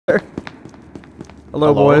sir.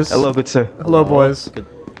 Hello, boys. Hello, good sir. Hello, boys.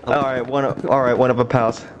 Alright, one of the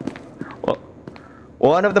pals. Well,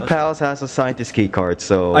 one of the pals has a scientist key card,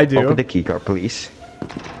 so I do. open the key card, please.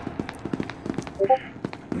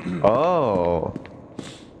 Oh.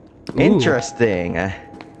 Interesting.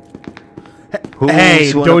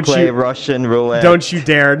 Hey, don't play you Russian roulette? Don't you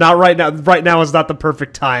dare! Not right now. Right now is not the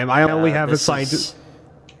perfect time. I only have a scientist.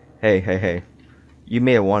 Hey. You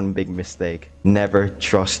made one big mistake. Never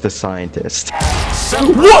trust the scientist.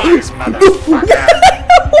 Surprise, motherfucker!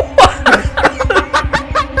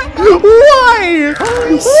 Why?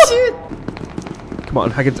 Holy shit! Come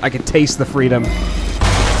on, I can taste the freedom.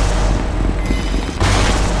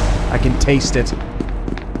 I can taste it.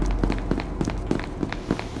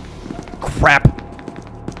 Crap.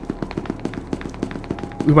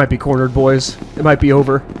 We might be cornered, boys. It might be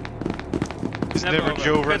over. It's never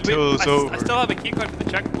over until it's over. I still have a key card for the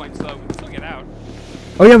checkpoint, so we can still get out.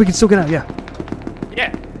 Oh yeah, we can still get out, yeah.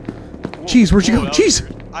 Yeah. Cheese, where'd you go? Cheese!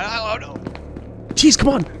 I don't know. Cheese, come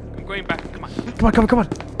on! I'm going back. Come on. Come on.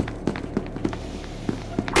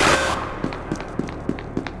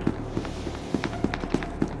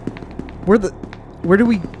 Where do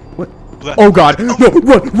we... What? Oh god! No,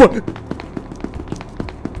 run!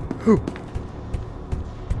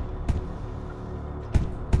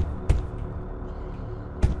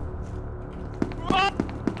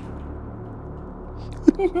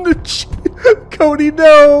 Cody,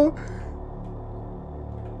 no!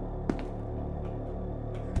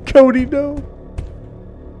 Cody, no!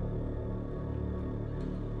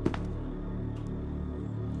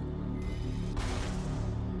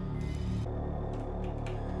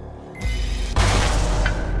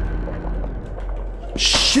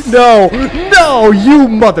 Shit, no! No, you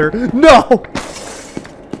mother! No!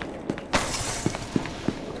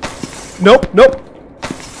 Nope.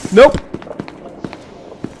 No!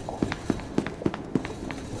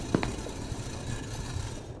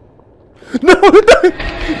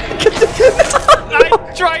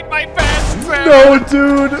 I tried my best, Sam. No,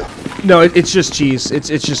 dude! No, it's just cheese. It's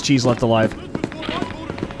just cheese left alive.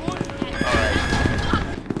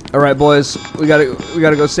 Alright, boys. We gotta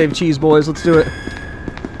go save cheese, boys. Let's do it.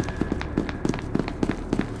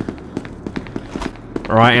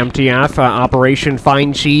 Alright, MTF, Operation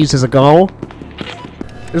Find Cheese is a go.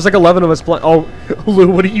 There's like 11 of us playing. Oh, Lou,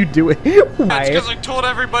 what are you doing? Why? It's because I told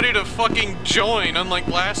everybody to fucking join, unlike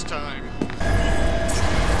last time.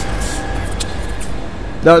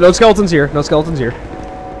 No skeletons here. No skeletons here.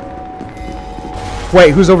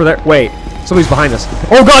 Wait, who's over there? Wait, somebody's behind us.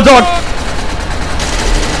 Oh god, dog!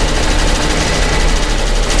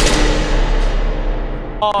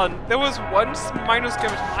 There was one minor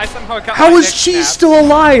skirmish. I somehow got. How is Cheese still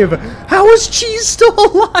alive? How is Cheese still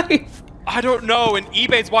alive? I don't know. And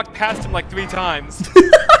eBay's walked past him like 3 times.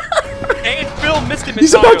 And Phil missed him.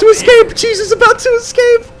 He's about to escape. Cheese is about to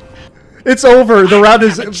escape. It's over. The round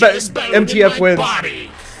is MTF wins.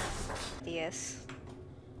 Yes.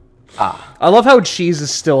 I love how Cheese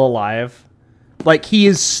is still alive. Like, he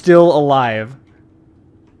is still alive.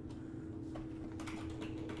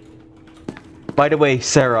 By the way,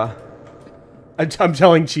 Sarah. I'm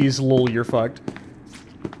telling Cheese, lol, you're fucked.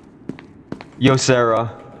 Yo,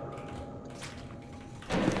 Sarah.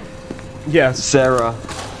 Yes. Sarah.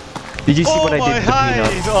 Did you see what I did to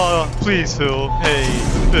Peanut? Oh, please, Phil. Hey,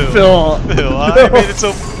 Phil. Phil. Phil, I made it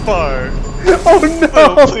so far. Oh no!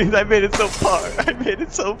 Phil, please, I made it so far. I made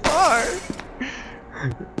it so far.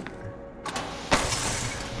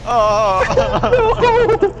 Oh.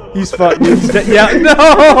 He's fucked. Yeah,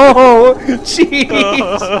 no! Cheese!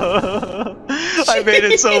 I made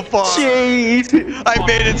it so far. Cheese! I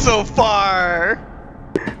made it so far.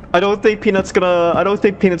 I don't think Peanut's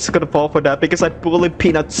gonna fall for that because I bullied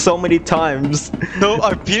Peanut so many times. No,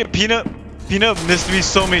 Peanut missed me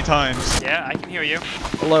so many times. Yeah, I can hear you.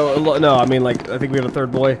 Hello, no, I mean, like, I think we have a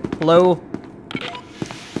third boy. Hello?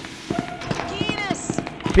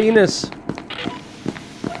 Penis!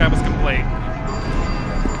 That was complete.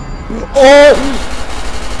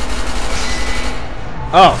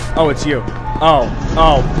 Oh, it's you. Oh,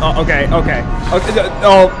 okay.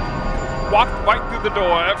 Walked right through the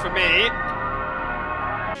door for me.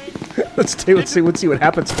 Let's see what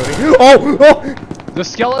happens, Cody. Oh! The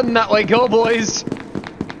skeleton that way, go boys!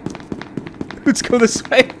 Let's go this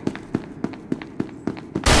way.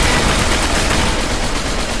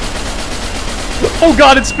 Oh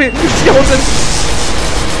god, it's skeleton!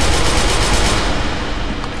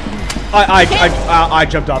 I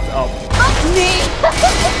jumped off. Oh. Me!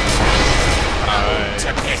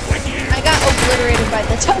 I got obliterated by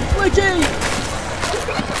the top flicking!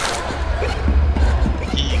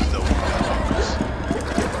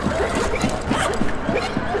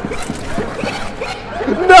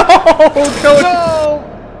 Cody! No!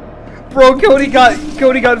 Bro, Cody got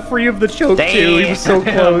free of the choke too. He was so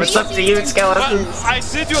close. It's up to you, Skeleton. I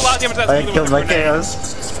did do a lot of damage to that I speed killed my grenade.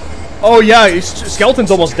 chaos. Oh yeah,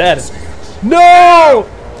 Skeleton's almost dead. No!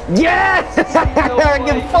 Yeah! Get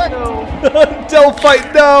fucked! Don't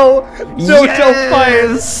fight, no! No, Yes! don't fight!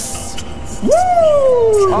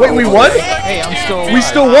 Woo! Wait, we won? Hey, I'm still alive. We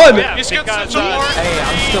still won! Yeah, Just because, got some more. Hey,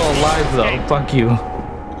 I'm still alive though. Fuck you.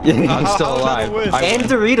 I'm still alive. And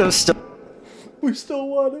Doritos still. We still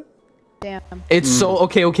won. Damn. It's so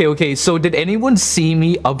okay. So did anyone see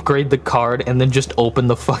me upgrade the card and then just open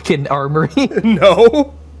the fucking armory?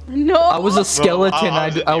 No. No. I was a skeleton. I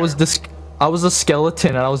was in I was I was a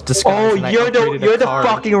skeleton and I was disguised. Oh, and I you're upgraded the a card.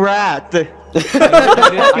 fucking rat. I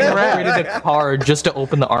upgraded a card just to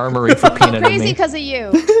open the armory for Peanut and Crazy me. because of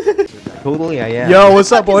you. Totally, I am. Yo,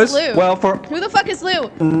 what's up, Who the fuck boys? is Lou? Well, for Who the fuck is Lou?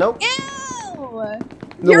 nope. Ew!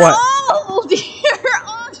 You're What? old! You're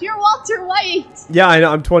old! You're Walter White! Yeah, I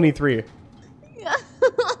know. I'm 23.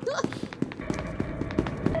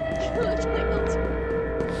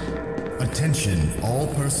 Attention, all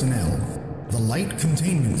personnel. The light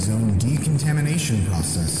containment zone decontamination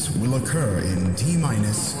process will occur in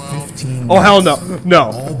T-minus 15 minutes. Oh hell no,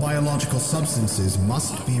 no. All biological substances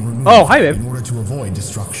must be removed Oh, hi, babe. in order to avoid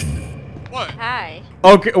destruction. What? Hi.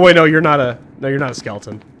 Okay, wait, no, you're not a a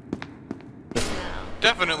skeleton.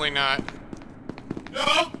 Definitely not. No,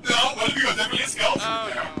 one of you are definitely a skeleton.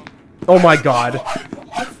 Oh no. Oh my god.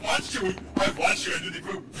 I've watched you into the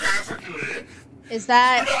group perfectly. Is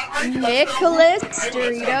that Nicholas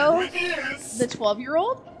Dorito? It is. The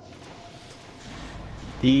 12-year-old?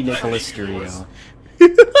 The Nicholas Dorito.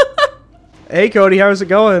 Hey Cody, how's it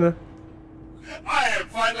going? I am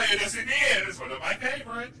finally in SCP. It's one of my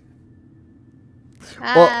favorites.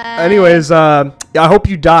 Well, anyways, I hope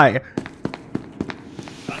you die.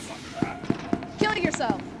 Kill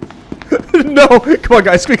yourself. No, come on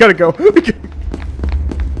guys, we gotta go.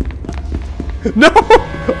 No!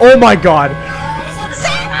 Oh my god.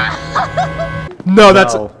 No,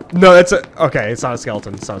 that's okay. It's not a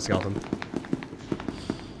skeleton. It's not a skeleton.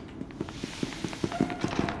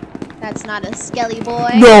 That's not a skelly boy.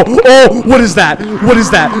 No! Oh, what is that? What is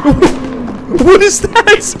that? What is that? What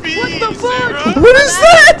the fuck? What is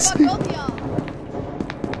that? Fuck both of y'all.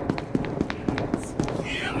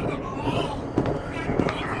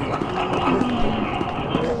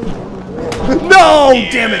 No!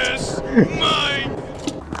 Damn it! Mine.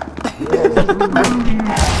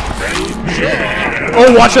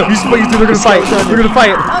 Oh, watch out! They're gonna fight. They're gonna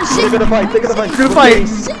fight. Oh shit! They're gonna fight. They're gonna fight. They're gonna fight.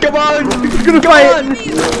 Come on! They're gonna fight.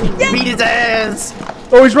 Beat his ass!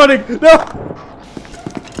 Oh, he's running. No!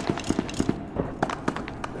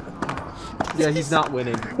 Yeah, he's not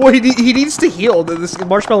winning. Well, he needs to heal. This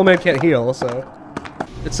Marshmallow Man can't heal, so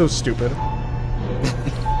it's so stupid.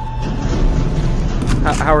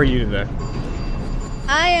 How are you today?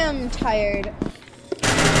 I am tired.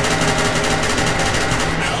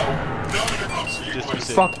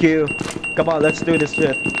 Fuck you. Come on, let's do this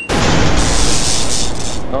shit.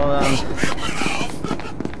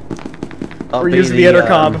 I'll We're be using the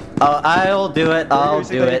intercom. I'll do it. I'll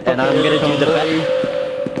do it, and I'm gonna do the.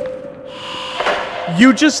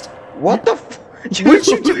 You just. What the f- What'd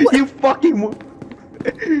you do? You fucking. Wait,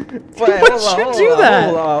 Why'd you do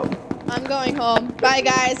that? Hold up. I'm going home. Bye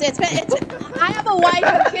guys. I have a wife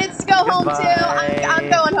and kids to go home to. I'm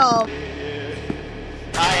going home.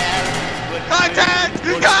 Contact!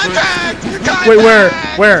 Contact! Wait, where?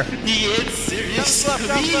 I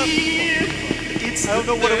don't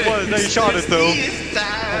know what it was. No, you shot it though.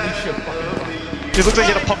 It looks like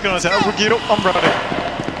he had a pumpkin on his head. I'm running.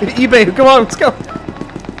 eBay, come on, let's go.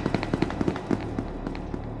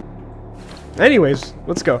 Anyways,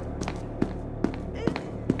 let's go.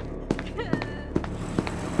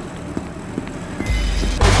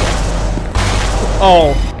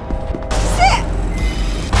 Oh.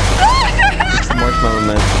 Marshmallow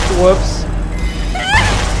Man. Whoops.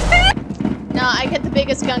 No, I get the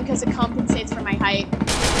biggest gun because it compensates for my height.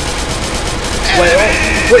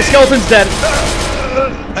 Wait, skeleton's dead.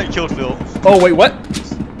 I killed Phil. Oh, wait, what?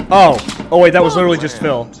 Oh. Oh, wait, that was literally just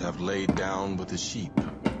Phil. Have laid down with the sheep.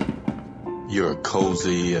 You're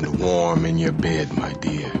cozy and warm in your bed, my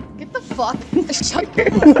dear. Get the fuck. Shut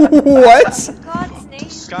up. What? God's name.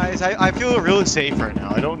 Guys, I feel really safe right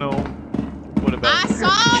now. I don't know what about. I saw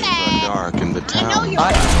that. Dark in the I know town. you're.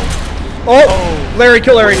 Oh, Larry,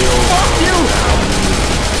 kill Larry.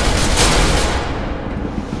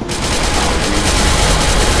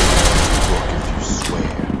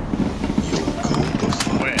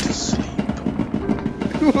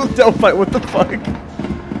 Don't fight, what the fuck?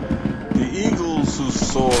 The eagles who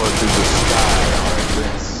soar through the sky are at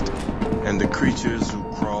rest. and the creatures who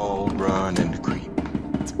crawl, run, and creep.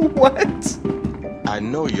 What? I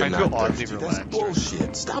know you're I not feel oddly thirsty. That's relaxed.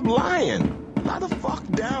 bullshit. Stop lying. Lie the fuck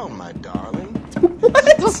down, my darling. What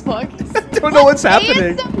the fuck? I don't know what's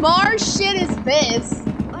happening. ASMR shit is this?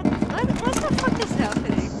 What the fuck is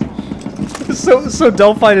happening? So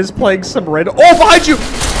Delphine is playing some random. Oh, behind you!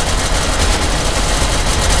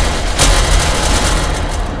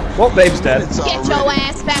 Well, Babe's dead. Get your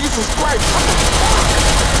ass back. Jesus Christ, what the fuck?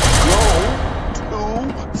 Go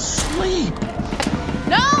to sleep.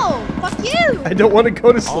 No! Fuck you! I don't want to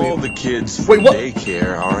go to sleep. All the kids Wait, from what?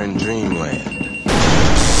 daycare are in dreamland. The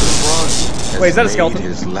front Wait, is that a has skeleton? made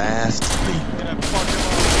his last sleep.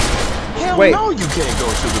 Hell Wait. no, you can't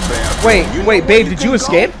go to the bathroom. Wait, You know wait, where Babe, did you can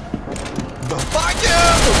escape? go? The fuck you!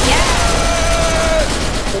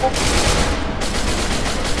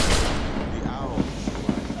 The owl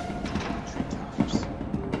treetops.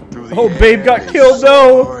 Through the Oh, Babe air got they killed,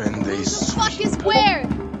 no! soar and they Who the fuck is where?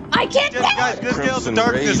 I can't Yes, guys, tell! good deal in the Crimson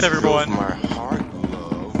darkness, rays everyone. fills my heart,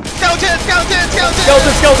 love. Skeleton! Skeleton!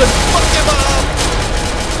 Skeleton! Skeleton! Fuck him up!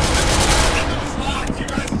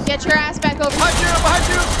 Get your ass back over Behind here. you! Behind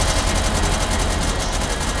you!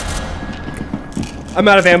 I'm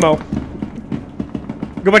out of ammo.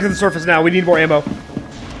 Go back to the surface now. We need more ammo.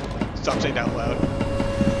 Stop saying that loud.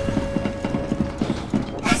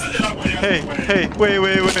 Hey, wait.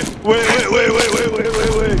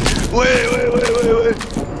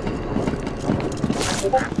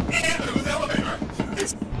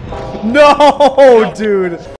 No, dude.